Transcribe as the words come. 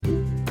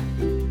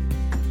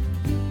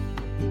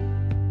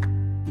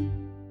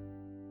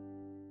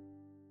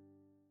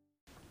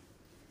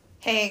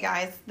Hey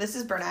guys, this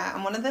is Bernette.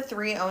 I'm one of the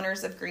 3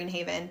 owners of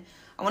Greenhaven.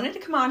 I wanted to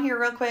come on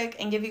here real quick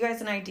and give you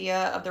guys an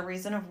idea of the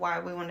reason of why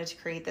we wanted to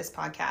create this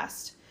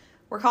podcast.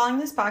 We're calling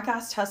this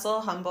podcast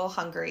Hustle, Humble,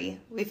 Hungry.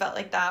 We felt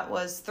like that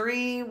was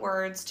 3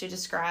 words to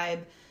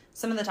describe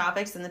some of the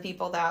topics and the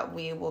people that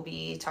we will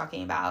be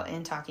talking about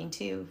and talking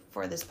to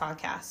for this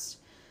podcast.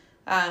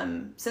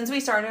 Since we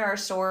started our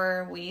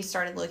store, we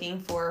started looking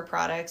for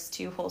products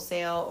to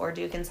wholesale or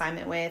do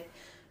consignment with.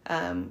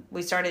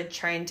 We started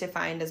trying to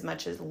find as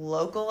much as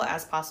local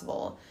as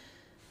possible.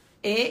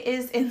 It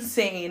is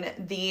insane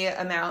the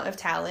amount of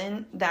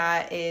talent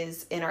that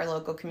is in our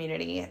local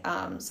community.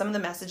 Some of the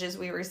messages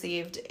we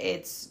received,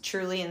 it's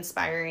truly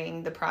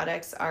inspiring. The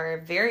products are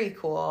very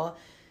cool,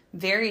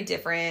 very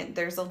different.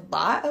 There's a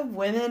lot of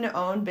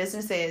women-owned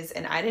businesses,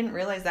 and I didn't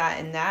realize that,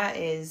 and that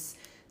is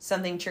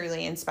something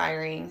truly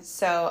inspiring.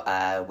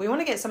 So we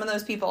want to get some of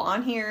those people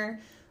on here.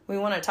 We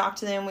want to talk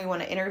to them. We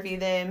want to interview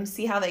them,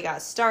 see how they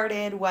got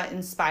started, what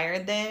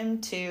inspired them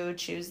to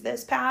choose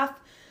this path.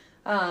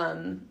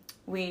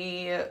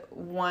 We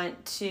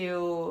want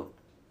to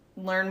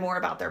learn more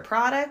about their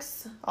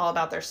products, all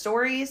about their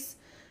stories.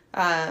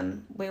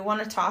 We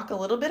want to talk a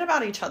little bit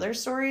about each other's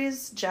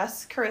stories.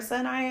 Jess, Carissa,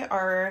 and I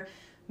are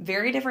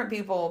very different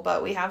people,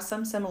 but we have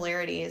some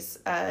similarities.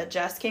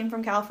 Jess came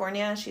from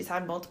California. She's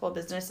had multiple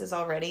businesses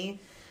already.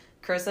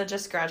 Carissa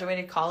just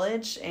graduated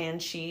college,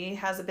 and she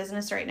has a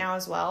business right now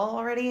as well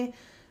already.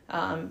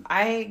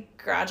 I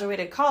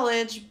graduated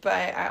college, but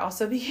I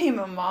also became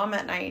a mom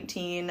at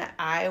 19.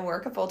 I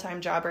work a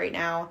full-time job right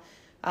now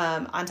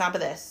on top of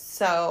this.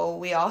 So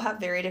we all have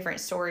very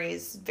different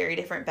stories, very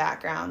different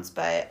backgrounds,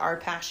 but our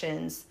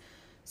passions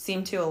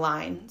seem to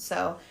align.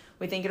 So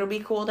we think it'll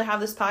be cool to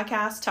have this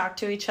podcast, talk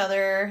to each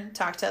other,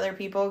 talk to other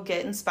people,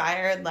 get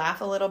inspired,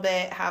 laugh a little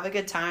bit, have a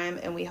good time,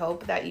 and we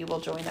hope that you will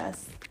join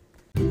us.